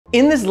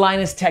In this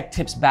Linus Tech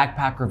Tips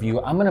Backpack review,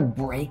 I'm gonna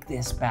break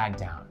this bag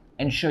down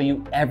and show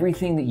you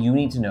everything that you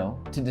need to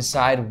know to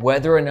decide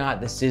whether or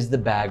not this is the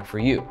bag for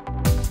you.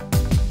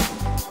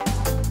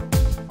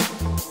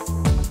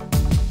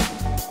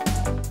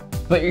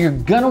 But you're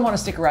gonna wanna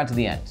stick around to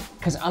the end,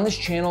 because on this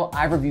channel,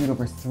 I've reviewed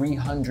over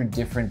 300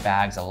 different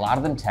bags, a lot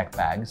of them tech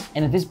bags.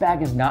 And if this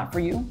bag is not for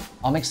you,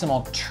 I'll make some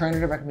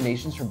alternative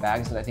recommendations for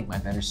bags that I think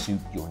might better suit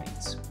your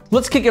needs.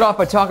 Let's kick it off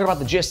by talking about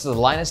the gist of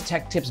the Linus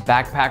Tech Tips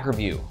Backpack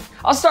review.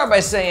 I'll start by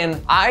saying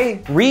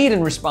I read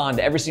and respond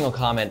to every single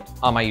comment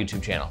on my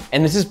YouTube channel.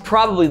 And this is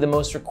probably the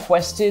most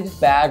requested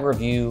bag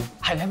review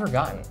I've ever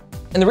gotten.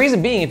 And the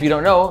reason being, if you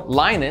don't know,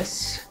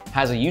 Linus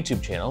has a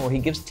YouTube channel where he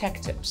gives tech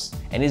tips,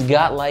 and he's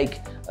got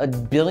like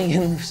 1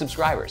 billion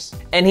subscribers.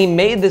 And he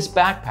made this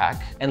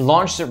backpack and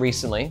launched it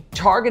recently,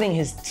 targeting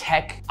his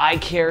tech, I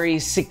carry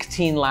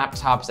 16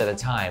 laptops at a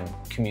time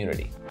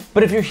community.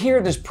 But if you're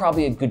here, there's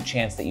probably a good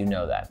chance that you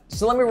know that.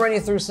 So let me run you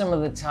through some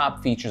of the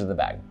top features of the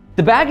bag.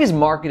 The bag is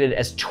marketed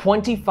as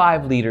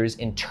 25 liters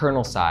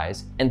internal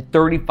size and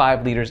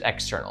 35 liters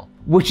external,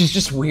 which is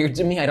just weird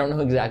to me. I don't know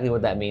exactly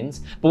what that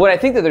means. But what I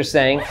think that they're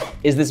saying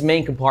is this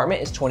main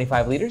compartment is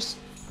 25 liters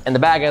and the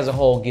bag as a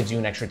whole gives you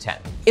an extra 10.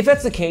 If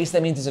that's the case,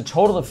 that means it's a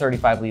total of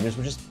 35 liters,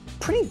 which is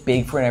pretty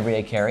big for an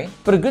everyday carry,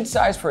 but a good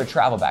size for a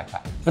travel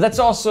backpack. But that's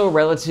also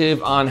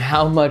relative on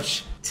how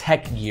much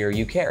tech gear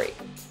you carry.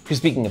 Because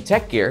speaking of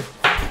tech gear,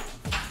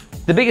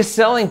 the biggest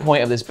selling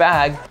point of this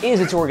bag is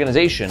its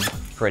organization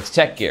for its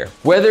tech gear.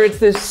 Whether it's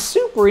this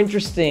super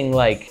interesting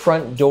like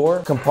front door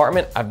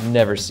compartment, I've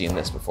never seen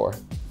this before.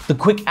 The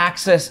quick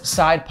access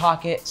side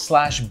pocket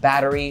 /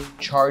 battery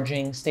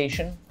charging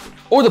station,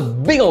 or the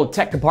big old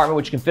tech compartment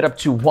which can fit up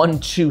to 1,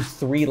 2,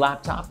 3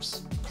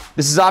 laptops.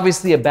 This is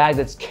obviously a bag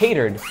that's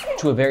catered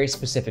to a very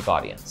specific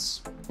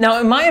audience. Now,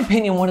 in my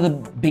opinion, one of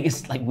the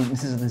biggest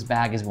weaknesses of this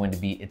bag is going to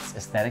be its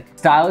aesthetic.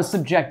 Style is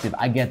subjective,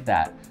 I get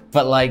that.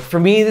 But like for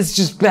me,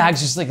 this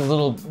bag's just like a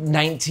little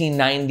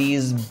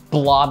 1990s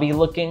blobby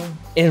looking.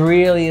 It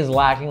really is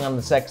lacking on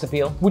the sex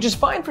appeal, which is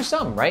fine for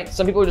some, right?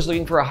 Some people are just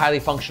looking for a highly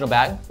functional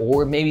bag,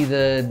 or maybe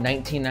the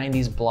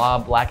 1990s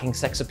blob lacking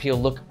sex appeal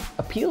look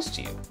appeals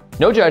to you.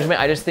 No judgment,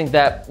 I just think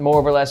that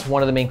more or less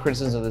one of the main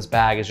criticisms of this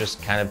bag is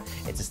just kind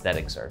of its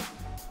aesthetics are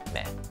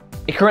meh.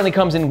 It currently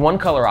comes in one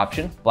color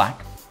option,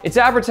 black. It's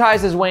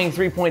advertised as weighing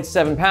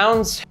 3.7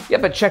 pounds.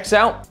 Yep, it checks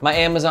out. My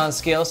Amazon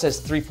scale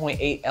says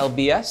 3.8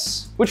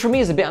 lbs, which for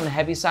me is a bit on the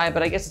heavy side,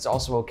 but I guess it's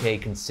also okay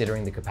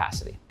considering the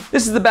capacity.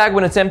 This is the bag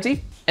when it's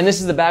empty, and this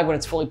is the bag when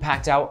it's fully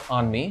packed out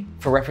on me.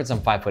 For reference,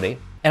 I'm 5'8",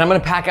 and I'm gonna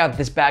pack out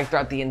this bag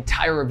throughout the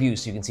entire review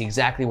so you can see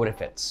exactly what it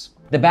fits.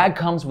 The bag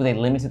comes with a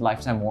limited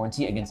lifetime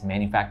warranty against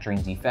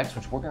manufacturing defects,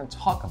 which we're gonna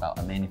talk about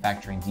a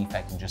manufacturing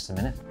defect in just a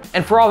minute.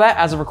 And for all that,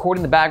 as of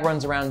recording, the bag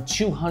runs around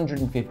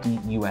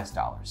 $250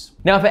 US.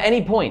 Now, if at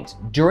any point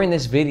during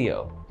this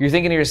video, you're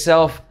thinking to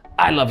yourself,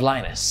 I love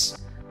Linus.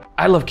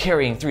 I love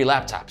carrying 3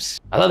 laptops.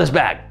 I love this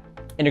bag.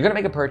 And you're gonna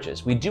make a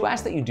purchase, we do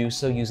ask that you do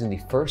so using the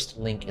first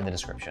link in the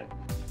description.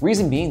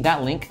 Reason being,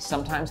 that link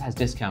sometimes has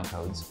discount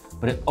codes,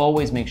 but it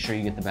always makes sure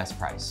you get the best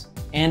price.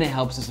 And it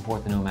helps to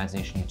support the Nomads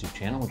Nation YouTube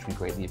channel, which we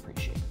greatly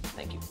appreciate.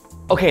 Thank you.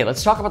 Okay,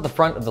 let's talk about the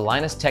front of the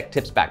Linus Tech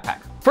Tips Backpack.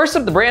 First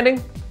up, the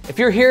branding. If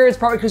you're here, it's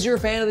probably because you're a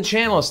fan of the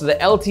channel, so the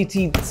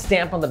LTT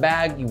stamp on the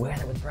bag, you wear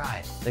that with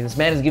pride. Like, this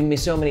man has given me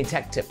so many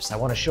tech tips. I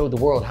want to show the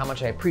world how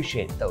much I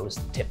appreciate those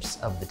tips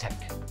of the tech.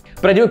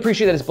 But I do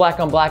appreciate that it's black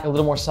on black, a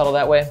little more subtle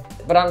that way.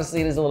 But honestly,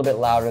 it is a little bit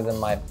louder than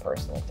my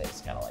personal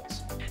taste kind of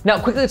likes. Now,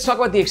 quickly, let's talk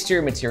about the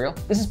exterior material.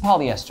 This is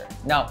polyester.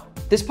 Now,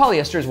 this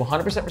polyester is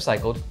 100%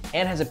 recycled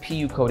and has a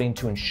PU coating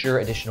to ensure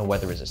additional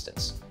weather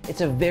resistance. It's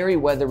a very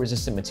weather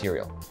resistant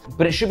material,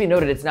 but it should be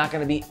noted it's not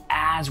gonna be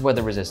as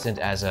weather resistant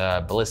as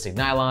a ballistic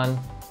nylon,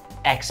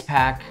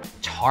 X-Pack,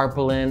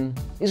 tarpaulin.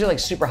 These are like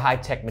super high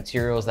tech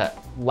materials that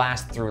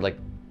last through like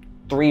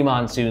 3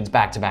 monsoons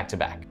back to back to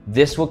back.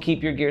 This will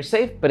keep your gear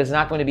safe, but it's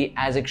not going to be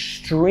as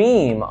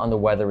extreme on the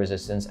weather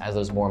resistance as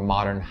those more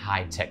modern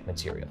high tech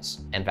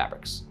materials and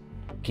fabrics.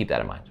 Keep that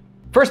in mind.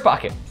 First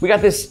pocket, we got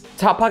this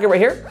top pocket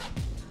right here,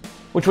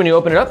 which when you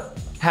open it up,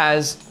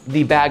 has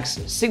the bag's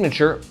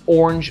signature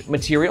orange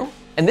material.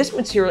 And this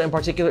material in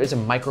particular is a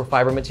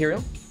microfiber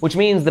material, which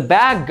means the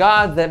bag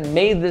gods that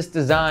made this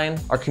design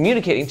are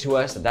communicating to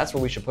us that that's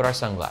where we should put our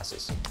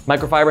sunglasses.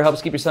 Microfiber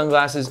helps keep your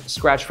sunglasses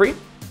scratch-free, a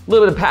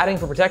little bit of padding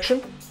for protection,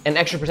 and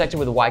extra protected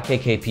with a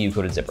YKK PU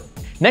coated zipper.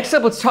 Next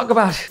up, let's talk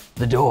about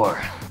the door,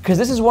 because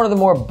this is one of the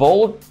more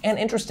bold and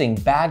interesting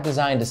bag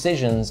design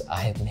decisions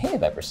I may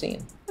have ever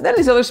seen. And then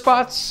these other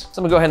spots,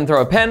 so I'm gonna go ahead and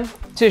throw a pen,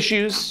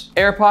 tissues,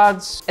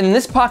 AirPods, and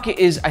this pocket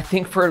is, I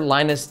think, for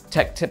Linus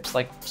Tech Tips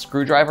like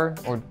screwdriver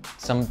or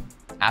some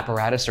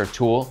apparatus or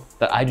tool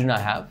that I do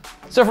not have.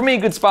 So for me, a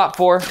good spot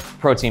for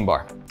protein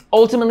bar.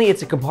 Ultimately,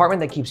 it's a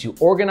compartment that keeps you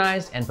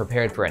organized and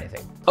prepared for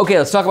anything. Okay,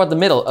 let's talk about the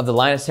middle of the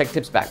Linus Tech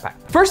Tips Backpack.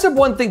 First up,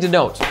 one thing to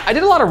note. I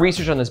did a lot of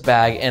research on this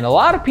bag and a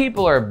lot of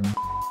people are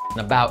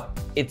about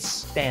its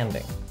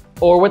standing,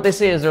 or what they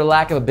say is their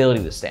lack of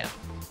ability to stand.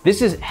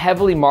 This is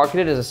heavily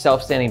marketed as a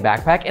self-standing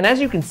backpack, and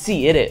as you can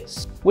see, it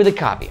is, with a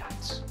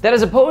caveat. That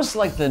as opposed to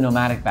like the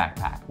Nomadic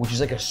backpack, which is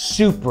like a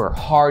super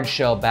hard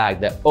shell bag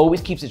that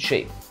always keeps its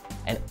shape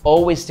and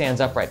always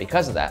stands upright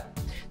because of that,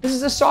 this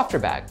is a softer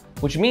bag,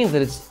 which means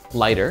that it's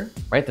lighter,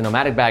 right? The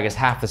Nomadic bag is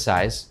half the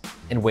size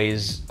and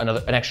weighs an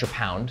extra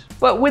pound.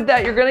 But with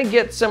that, you're gonna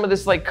get some of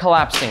this like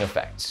collapsing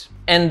effect.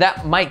 And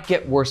that might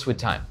get worse with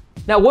time.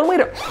 Now, one way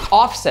to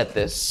offset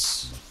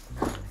this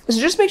is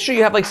to just make sure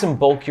you have like some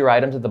bulkier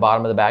items at the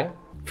bottom of the bag.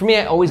 For me,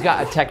 I always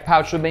got a tech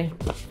pouch with me.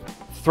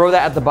 Throw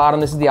that at the bottom.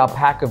 This is the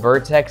Alpaca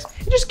Vertex.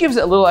 It just gives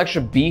it a little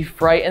extra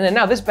beef, right? And then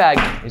now this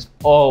bag is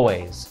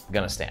always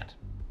gonna stand.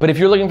 But if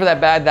you're looking for that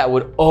bag that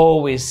would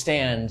always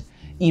stand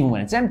even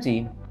when it's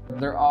empty,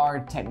 there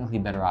are technically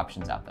better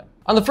options out there.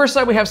 On the first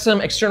side, we have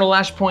some external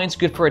lash points,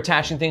 good for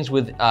attaching things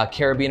with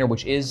carabiner,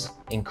 which is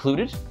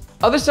included.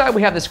 Other side,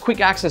 we have this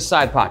quick access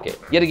side pocket.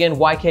 Yet again,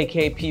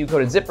 YKK PU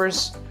coated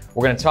zippers.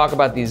 We're gonna talk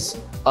about these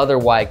other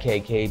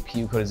YKK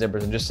PU coated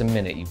zippers in just a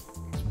minute. It's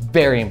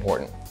very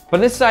important. But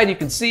on this side, you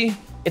can see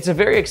it's a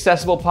very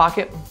accessible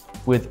pocket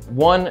with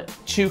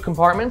 2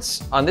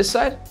 compartments on this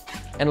side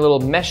and a little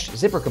mesh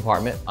zipper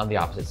compartment on the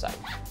opposite side.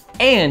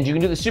 And you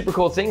can do the super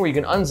cool thing where you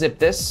can unzip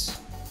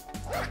this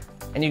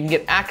and you can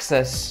get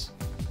access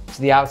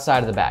to the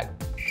outside of the bag.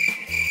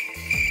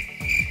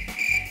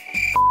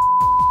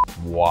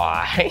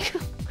 Why?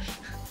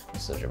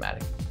 So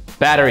dramatic.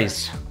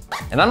 Batteries.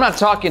 And I'm not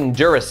talking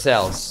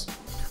Duracells.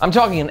 I'm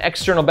talking an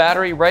external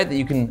battery, right, that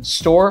you can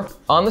store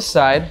on the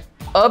side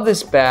of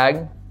this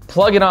bag,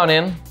 plug it on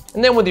in,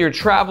 and then whether you're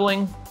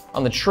traveling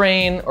on the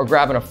train or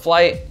grabbing a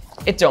flight,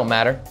 it don't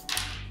matter.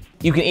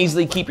 You can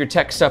easily keep your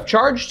tech stuff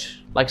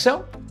charged, like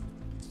so.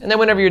 And then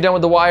whenever you're done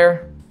with the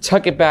wire,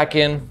 tuck it back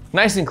in,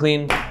 nice and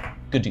clean,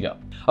 good to go.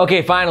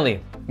 Okay,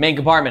 finally, main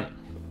compartment,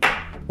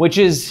 which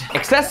is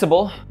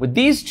accessible with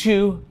these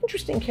 2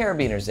 interesting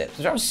carabiner zips,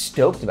 which I was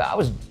stoked about. I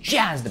was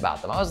jazzed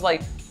about them. I was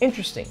like,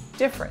 interesting,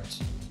 different,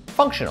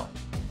 functional.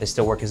 They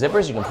still work as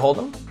zippers, you can pull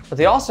them, but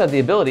they also have the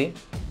ability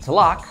to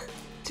lock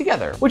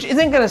together, which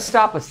isn't gonna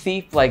stop a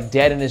thief like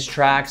dead in his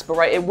tracks, but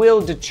right, it will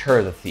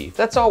deter the thief.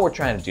 That's all we're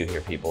trying to do here,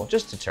 people,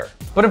 just deter.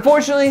 But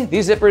unfortunately,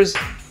 these zippers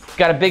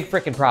got a big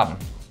freaking problem.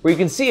 Where you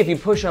can see if you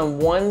push on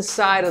one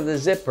side of the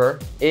zipper,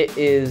 it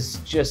is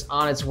just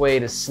on its way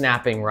to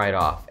snapping right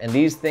off. And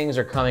these things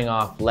are coming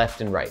off left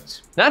and right.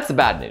 Now, that's the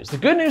bad news. The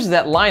good news is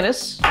that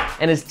Linus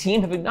and his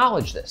team have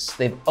acknowledged this.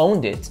 They've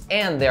owned it,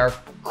 and they are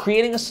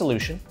creating a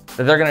solution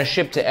that they're gonna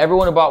ship to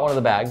everyone who bought one of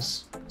the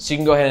bags. So you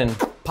can go ahead and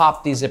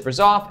pop these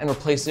zippers off and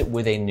replace it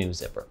with a new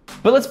zipper.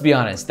 But let's be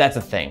honest, that's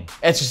a thing.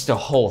 It's just a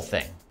whole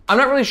thing. I'm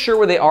not really sure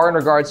where they are in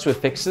regards to a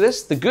fix to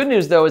this. The good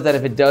news though is that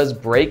if it does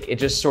break, it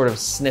just sort of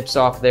snips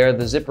off there.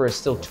 The zipper is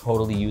still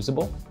totally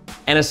usable.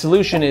 And a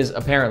solution is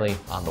apparently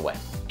on the way.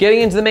 Getting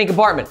into the main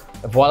compartment,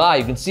 voila,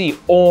 you can see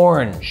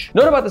orange.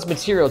 Note about this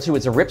material too,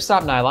 it's a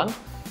ripstop nylon.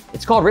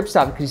 It's called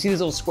ripstop because you see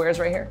these little squares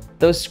right here?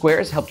 Those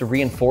squares help to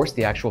reinforce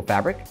the actual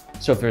fabric.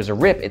 So if there's a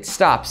rip, it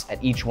stops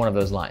at each one of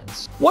those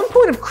lines. One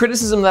point of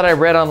criticism that I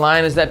read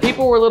online is that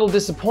people were a little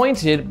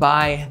disappointed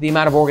by the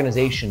amount of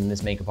organization in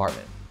this main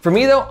compartment. For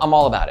me though, I'm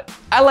all about it.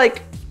 I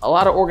like a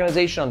lot of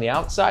organization on the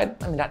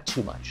outside, I mean, not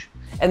too much.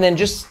 And then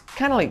just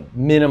kind of like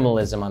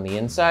minimalism on the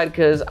inside,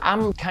 because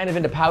I'm kind of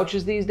into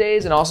pouches these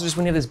days, and also just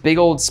when you have this big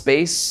old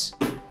space,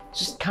 it's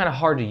just kind of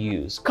hard to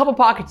use. A couple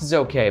pockets is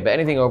okay, but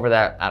anything over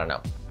that, I don't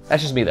know.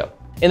 That's just me though.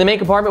 In the main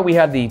compartment, we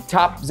have the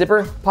top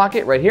zipper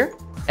pocket right here,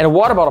 and a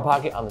water bottle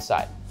pocket on the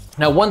side.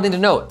 Now, one thing to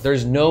note,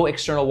 there's no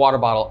external water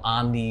bottle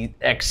on the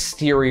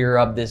exterior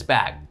of this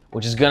bag,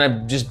 which is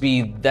gonna just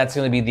be, that's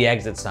gonna be the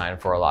exit sign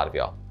for a lot of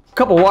y'all.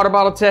 Couple water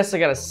bottle tests. I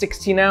got a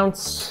 16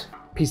 ounce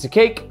piece of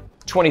cake,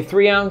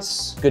 23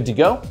 ounce, good to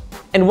go.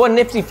 And one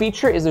nifty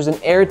feature is there's an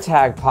air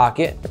tag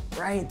pocket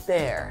right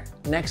there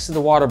next to the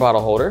water bottle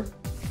holder,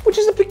 which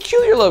is a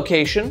peculiar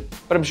location,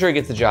 but I'm sure it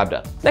gets the job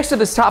done. Next to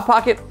this top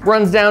pocket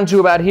runs down to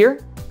about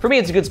here. For me,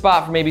 it's a good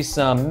spot for maybe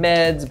some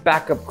meds,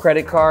 backup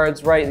credit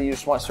cards, right? That you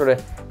just want sort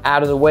of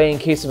out of the way in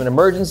case of an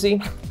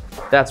emergency.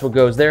 That's what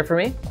goes there for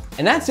me.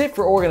 And that's it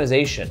for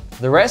organization.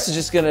 The rest is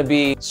just gonna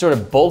be sort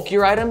of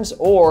bulkier items,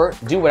 or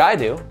do what I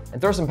do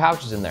and throw some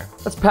pouches in there.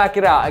 Let's pack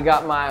it out. I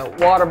got my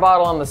water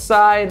bottle on the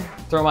side,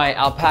 throw my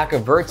Alpaca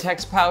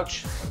Vertex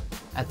pouch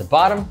at the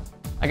bottom.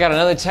 I got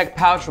another tech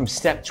pouch from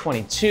step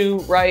 22,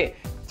 right?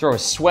 Throw a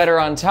sweater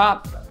on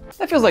top.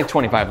 That feels like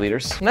 25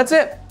 liters, and that's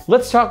it.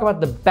 Let's talk about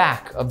the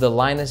back of the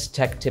Linus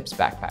Tech Tips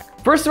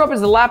Backpack. First up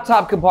is the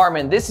laptop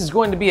compartment. This is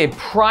going to be a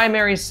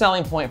primary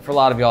selling point for a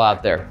lot of y'all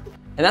out there.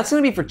 And that's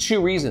gonna be for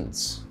 2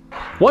 reasons.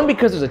 One,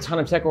 because there's a ton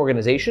of tech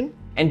organization,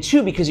 and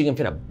 2, because you can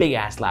fit a big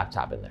ass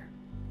laptop in there.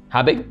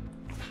 How big?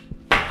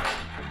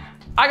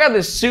 I got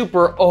this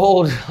super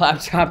old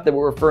laptop that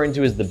we're referring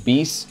to as the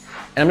Beast,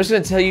 and I'm just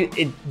gonna tell you,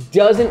 it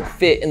doesn't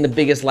fit in the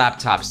biggest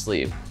laptop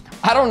sleeve.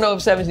 I don't know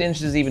if 17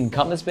 inches even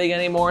come this big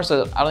anymore,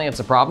 so I don't think it's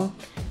a problem,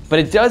 but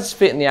it does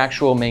fit in the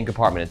actual main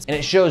compartment. And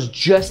it shows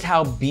just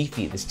how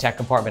beefy this tech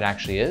compartment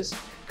actually is,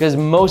 because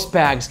most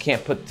bags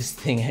can't put this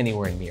thing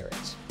anywhere near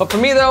it. But for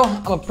me though,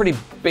 I'm a pretty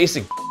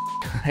basic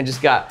I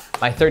just got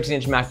my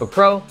 13-inch MacBook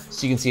Pro,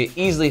 so you can see it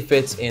easily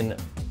fits in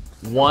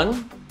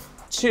 1,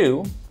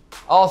 to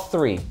all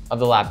 3 of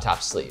the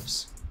laptop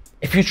sleeves.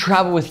 If you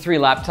travel with 3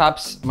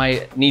 laptops,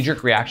 my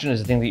knee-jerk reaction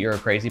is to think that you're a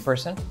crazy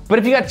person. But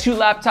if you got 2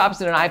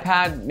 laptops and an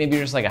iPad, maybe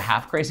you're just like a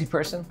half crazy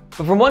person.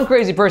 But from one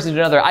crazy person to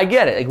another, I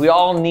get it. Like, we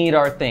all need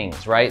our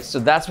things, right?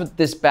 So that's what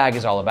this bag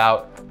is all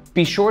about.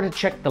 Be sure to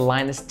check the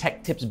Linus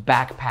Tech Tips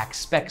Backpack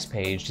specs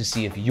page to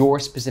see if your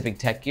specific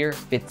tech gear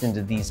fits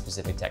into these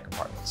specific tech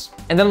compartments.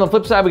 And then on the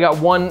flip side, we got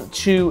 1,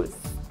 2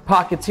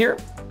 pockets here,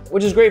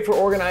 which is great for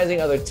organizing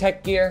other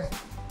tech gear.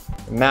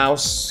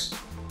 Mouse,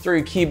 throw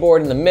your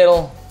keyboard in the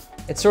middle.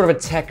 It's sort of a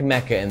tech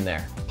mecca in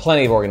there.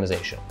 Plenty of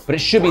organization. But it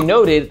should be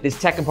noted, this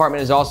tech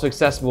compartment is also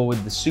accessible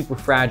with the super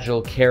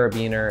fragile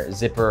carabiner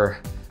zipper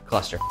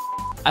cluster.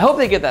 I hope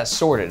they get that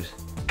sorted,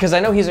 because I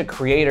know he's a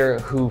creator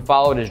who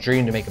followed his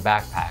dream to make a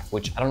backpack,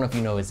 which I don't know if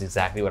you know is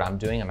exactly what I'm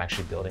doing. I'm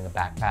actually building a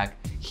backpack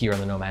here on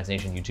the Nomads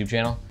Nation YouTube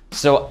channel.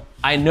 So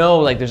I know,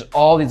 like, there's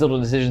all these little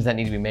decisions that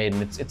need to be made,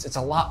 and it's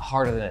a lot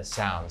harder than it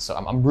sounds. So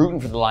I'm rooting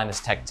for the Linus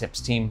Tech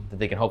Tips team that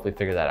they can hopefully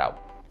figure that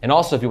out. And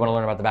also, if you want to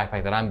learn about the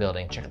backpack that I'm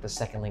building, check out the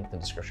second link in the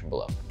description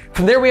below.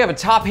 From there, we have a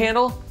top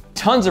handle,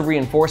 tons of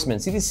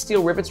reinforcements. See these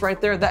steel rivets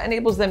right there? That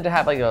enables them to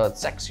have like a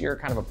sexier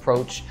kind of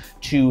approach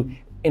to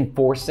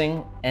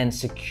enforcing and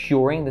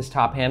securing this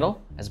top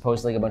handle, as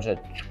opposed to like a bunch of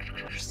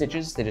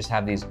stitches. They just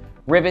have these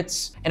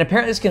rivets. And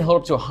apparently this can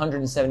hold up to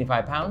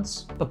 175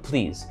 pounds, but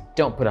please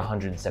don't put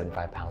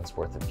 175 pounds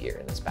worth of gear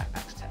in this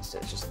backpack to test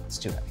it. It's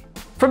too heavy.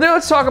 From there,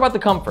 let's talk about the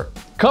comfort.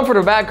 Comfort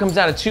of a bag comes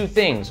down to 2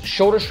 things,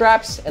 shoulder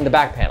straps and the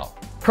back panel.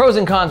 Pros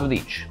and cons with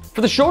each. For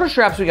the shoulder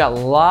straps, we got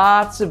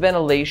lots of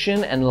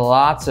ventilation and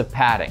lots of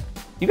padding.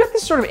 You got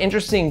this sort of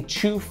interesting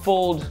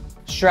 2-fold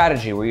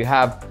strategy where you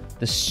have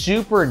the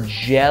super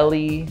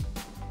jelly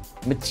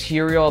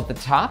material at the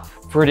top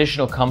for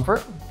additional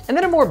comfort, and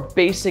then a more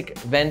basic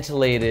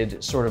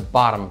ventilated sort of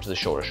bottom to the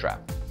shoulder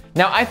strap.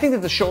 Now, I think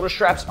that the shoulder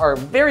straps are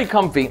very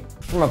comfy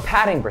from a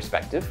padding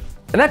perspective,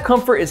 and that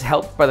comfort is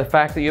helped by the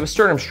fact that you have a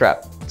sternum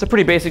strap. It's a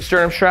pretty basic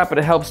sternum strap, but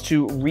it helps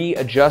to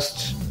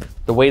readjust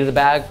the weight of the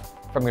bag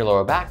from your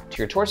lower back to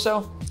your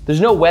torso.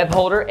 There's no web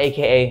holder,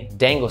 AKA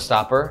dangle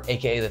stopper,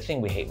 AKA the thing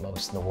we hate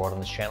most in the world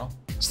on this channel.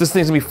 So this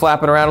thing's gonna be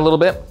flapping around a little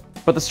bit,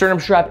 but the sternum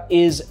strap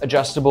is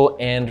adjustable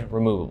and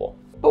removable.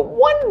 But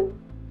one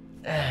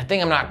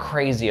thing I'm not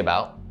crazy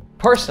about,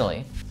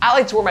 personally, I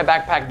like to wear my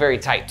backpack very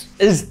tight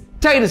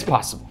as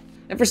possible.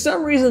 And for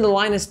some reason, the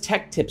Linus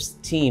Tech Tips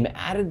team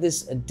added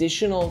this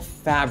additional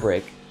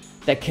fabric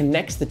that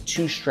connects the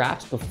 2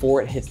 straps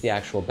before it hits the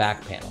actual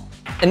back panel.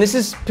 And this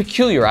is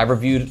peculiar. I've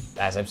reviewed,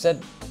 as I've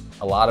said,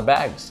 a lot of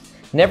bags.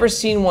 Never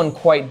seen one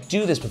quite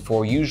do this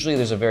before. Usually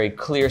there's a very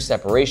clear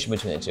separation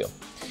between the 2.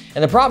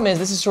 And the problem is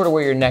this is sort of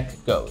where your neck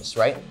goes,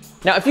 right?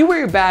 Now, if you wear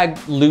your bag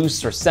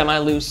loose or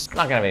semi-loose,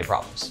 not gonna have any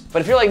problems.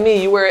 But if you're like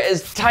me, you wear it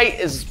as tight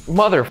as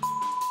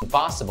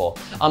possible,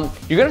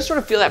 you're gonna sort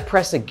of feel that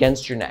press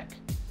against your neck.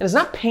 And it's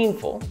not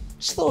painful,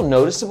 just a little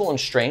noticeable and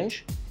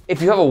strange.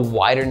 If you have a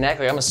wider neck,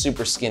 like I'm a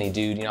super skinny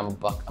dude, you know,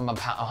 I'm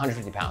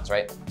 150 pounds,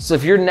 right? So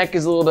if your neck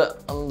is a little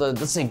bit on the,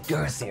 let's say,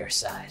 girthier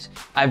side,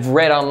 I've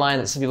read online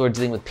that some people are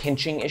dealing with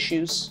pinching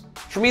issues.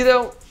 For me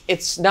though,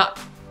 it's not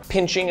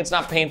pinching, it's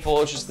not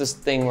painful, it's just this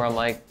thing where I'm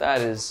like,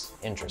 that is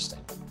interesting.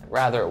 I'd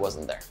rather it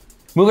wasn't there.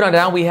 Moving on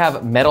down, we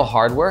have metal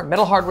hardware.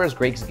 Metal hardware is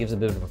great because it gives a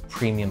bit of a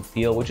premium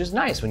feel, which is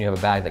nice when you have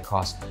a bag that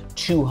costs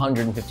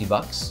 250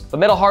 bucks. But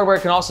metal hardware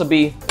can also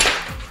be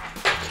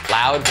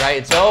loud,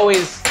 right? It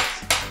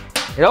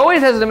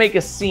always has to make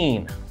a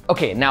scene.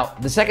 Okay, now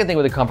the second thing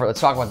with the comfort, let's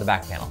talk about the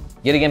back panel.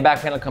 Yet again, back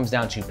panel comes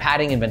down to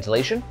padding and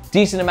ventilation.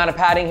 Decent amount of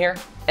padding here.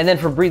 And then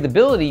for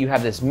breathability, you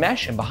have this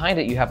mesh, and behind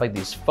it you have like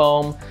these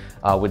foam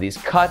with these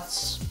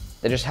cuts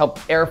that just help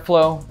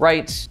airflow,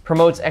 right?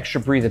 Promotes extra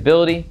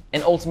breathability,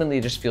 and ultimately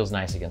it just feels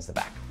nice against the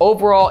back.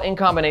 Overall, in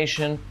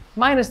combination,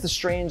 minus the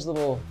strange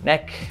little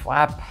neck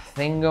flap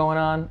thing going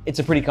on, it's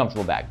a pretty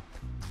comfortable bag.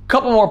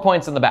 Couple more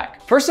points on the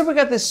back. First up, we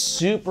got this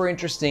super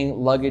interesting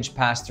luggage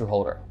pass-through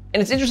holder.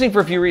 And it's interesting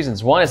for a few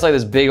reasons. One, it's like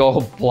this big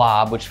old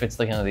blob, which fits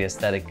like kind of the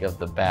aesthetic of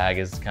the bag,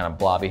 is kind of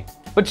blobby.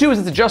 But 2 is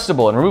it's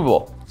adjustable and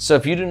removable. So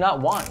if you do not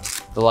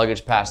want the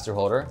luggage pass-through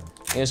holder,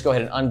 you can just go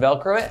ahead and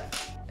unvelcro it,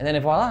 and then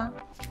voila,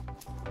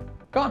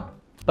 gone.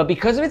 But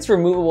because of its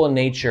removable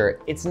nature,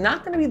 it's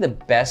not gonna be the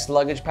best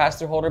luggage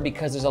pass-through holder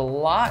because there's a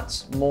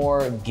lot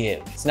more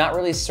give. It's not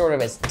really sort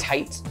of as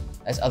tight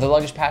as other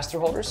luggage pass-through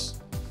holders.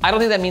 I don't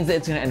think that means that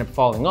it's gonna end up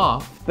falling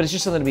off, but it's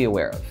just something to be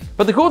aware of.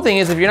 But the cool thing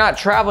is if you're not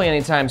traveling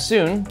anytime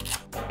soon,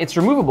 it's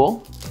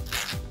removable,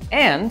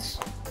 and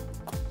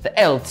the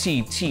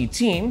LTT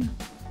team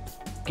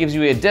gives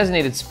you a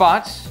designated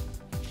spot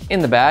in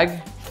the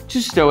bag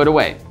to stow it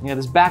away. You have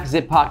this back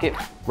zip pocket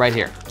right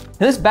here.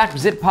 Now this back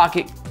zip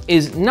pocket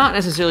is not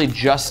necessarily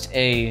just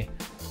a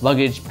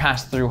luggage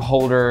pass-through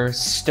holder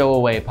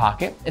stowaway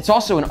pocket. It's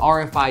also an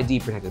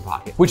RFID protected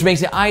pocket, which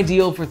makes it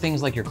ideal for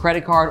things like your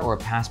credit card or a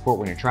passport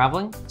when you're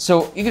traveling.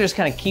 So you can just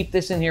kind of keep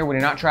this in here when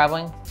you're not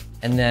traveling,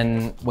 and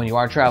then when you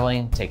are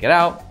traveling, take it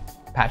out,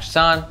 patch this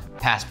on,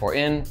 passport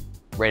in,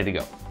 ready to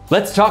go.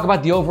 Let's talk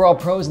about the overall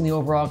pros and the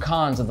overall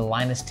cons of the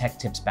Linus Tech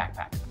Tips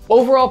Backpack.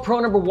 Overall, pro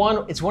number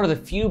one, it's one of the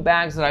few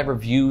bags that I've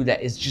reviewed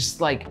that is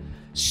just like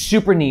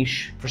super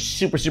niche for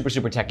super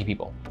techie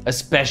people,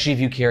 especially if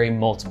you carry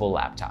multiple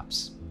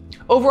laptops.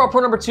 Overall pro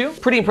number two,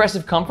 pretty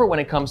impressive comfort when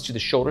it comes to the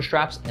shoulder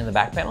straps and the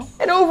back panel.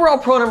 And overall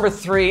pro number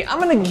three, I'm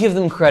gonna give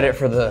them credit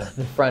for the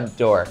front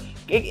door.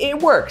 It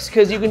works,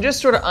 because you can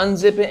just sort of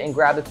unzip it and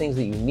grab the things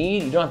that you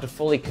need. You don't have to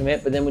fully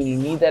commit, but then when you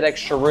need that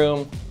extra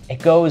room, it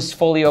goes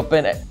fully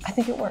open. I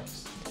think it works.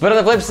 But on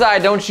the flip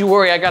side, don't you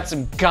worry, I got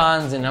some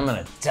cons and I'm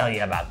gonna tell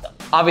you about them.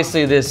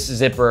 Obviously, this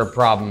zipper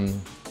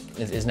problem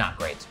is not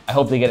great. I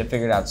hope they get it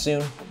figured out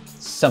soon.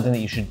 It's something that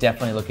you should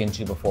definitely look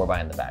into before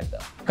buying the bag though.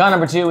 Con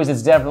number two is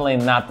it's definitely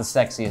not the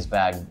sexiest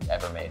bag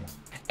ever made.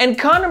 And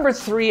con number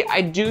three,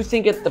 I do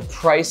think at the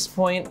price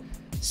point,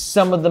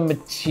 some of the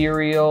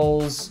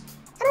materials,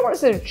 I don't want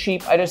to say they're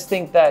cheap, I just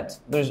think that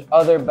there's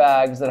other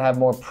bags that have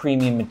more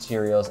premium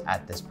materials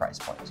at this price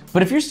point.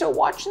 But if you're still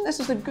watching this,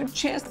 there's a good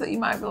chance that you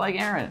might be like,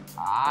 Aaron,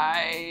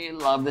 I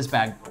love this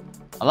bag.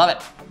 I love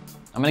it.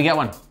 I'm gonna get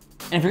one.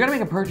 And if you're gonna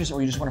make a purchase or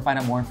you just wanna find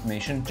out more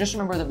information, just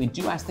remember that we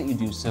do ask that you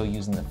do so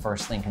using the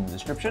first link in the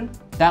description.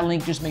 That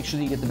link just makes sure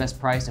that you get the best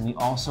price, and we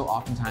also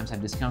oftentimes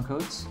have discount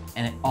codes,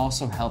 and it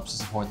also helps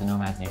to support the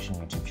Nomads Nation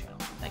YouTube channel.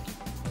 Thank you.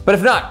 But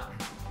if not,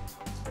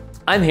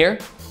 I'm here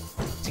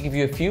to give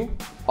you a few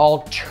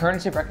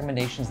alternative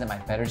recommendations that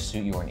might better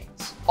suit your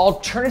needs.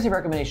 Alternative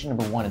recommendation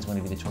number one is going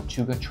to be the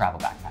Tortuga travel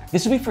backpack.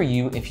 This will be for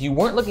you if you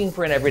weren't looking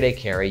for an everyday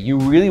carry, you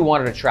really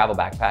wanted a travel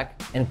backpack,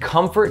 and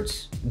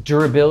comfort,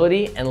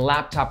 durability, and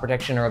laptop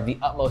protection are of the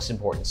utmost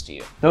importance to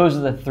you. Those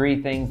are the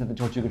three things that the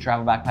Tortuga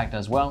travel backpack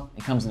does well.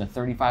 It comes in a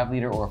 35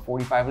 liter or a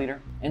 45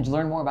 liter. And to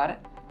learn more about it,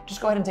 just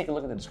go ahead and take a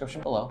look at the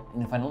description below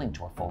and you'll find a link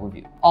to our full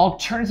review.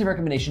 Alternative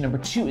recommendation number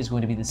two is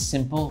going to be the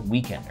Simple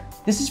Weekender.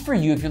 This is for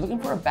you if you're looking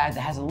for a bag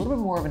that has a little bit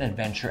more of an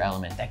adventure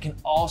element that can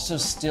also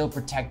still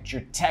protect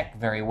your tech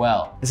very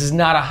well. This is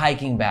not a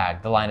hiking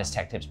bag, the Linus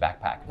Tech Tips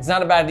Backpack. It's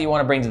not a bag that you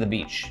want to bring to the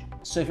beach.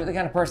 So if you're the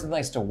kind of person that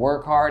likes to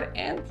work hard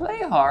and play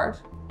hard,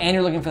 and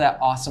you're looking for that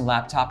awesome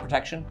laptop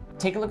protection,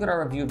 take a look at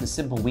our review of the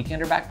Simple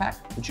Weekender backpack,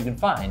 which you can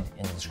find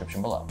in the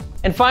description below.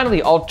 And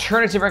finally,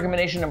 alternative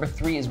recommendation number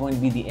three is going to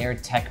be the Air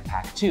Tech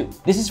Pack 2.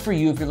 This is for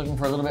you if you're looking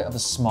for a little bit of a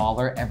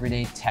smaller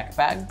everyday tech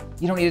bag.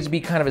 You don't need it to be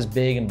kind of as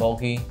big and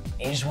bulky.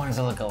 You just want it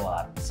to look a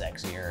lot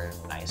sexier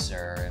and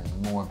nicer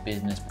and more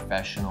business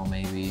professional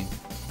maybe.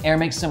 Air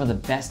makes some of the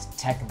best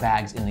tech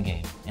bags in the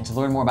game. And to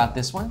learn more about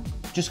this one,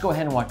 just go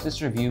ahead and watch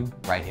this review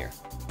right here.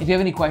 If you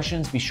have any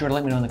questions, be sure to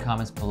let me know in the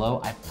comments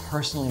below. I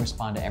personally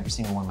respond to every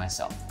single one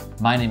myself.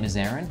 My name is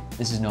Aaron,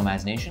 this is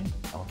Nomads Nation,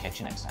 and we'll catch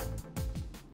you next time.